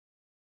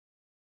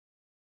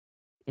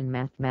in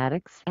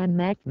mathematics and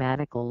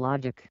mathematical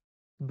logic.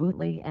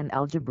 Boolean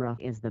algebra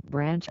is the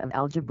branch of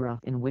algebra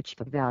in which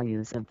the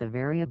values of the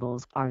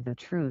variables are the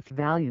truth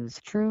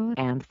values true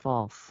and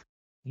false,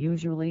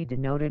 usually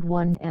denoted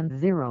 1 and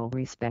 0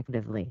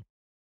 respectively.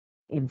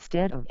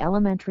 Instead of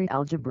elementary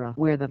algebra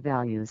where the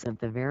values of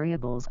the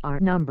variables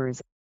are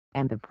numbers,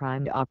 and the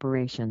primed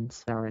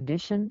operations are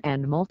addition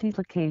and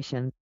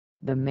multiplication,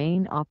 the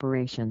main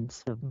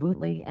operations of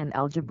Boolean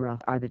algebra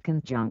are the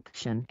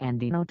conjunction and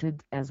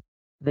denoted as,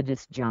 the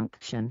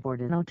disjunction or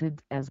denoted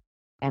as,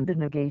 and the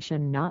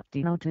negation not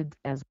denoted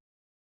as.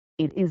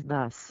 It is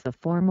thus a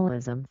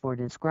formalism for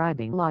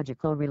describing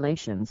logical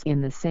relations in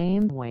the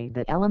same way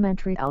that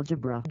elementary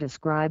algebra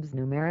describes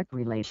numeric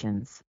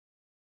relations.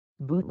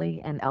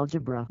 Boolean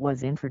algebra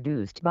was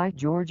introduced by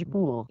George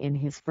Boole in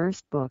his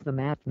first book The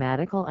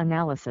Mathematical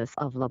Analysis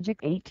of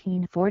Logic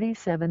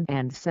 1847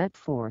 and set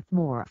forth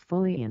more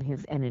fully in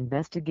his An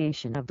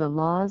Investigation of the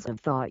Laws of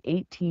Thought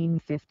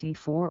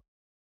 1854.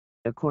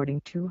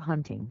 According to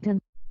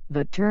Huntington,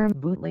 the term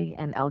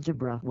Boolean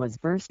algebra was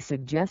first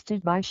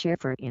suggested by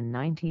Sheffer in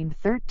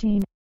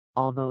 1913,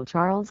 although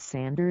Charles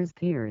Sanders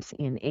Peirce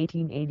in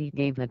 1880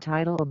 gave the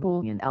title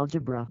Boolian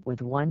Algebra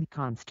with one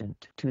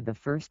constant to the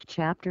first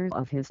chapter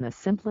of his The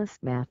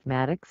Simplest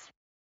Mathematics.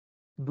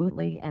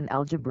 Boolean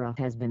algebra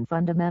has been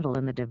fundamental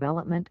in the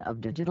development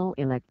of digital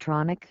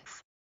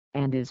electronics,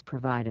 and is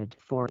provided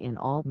for in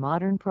all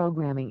modern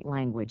programming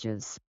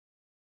languages.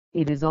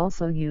 It is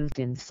also used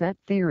in set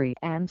theory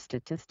and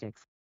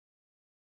statistics.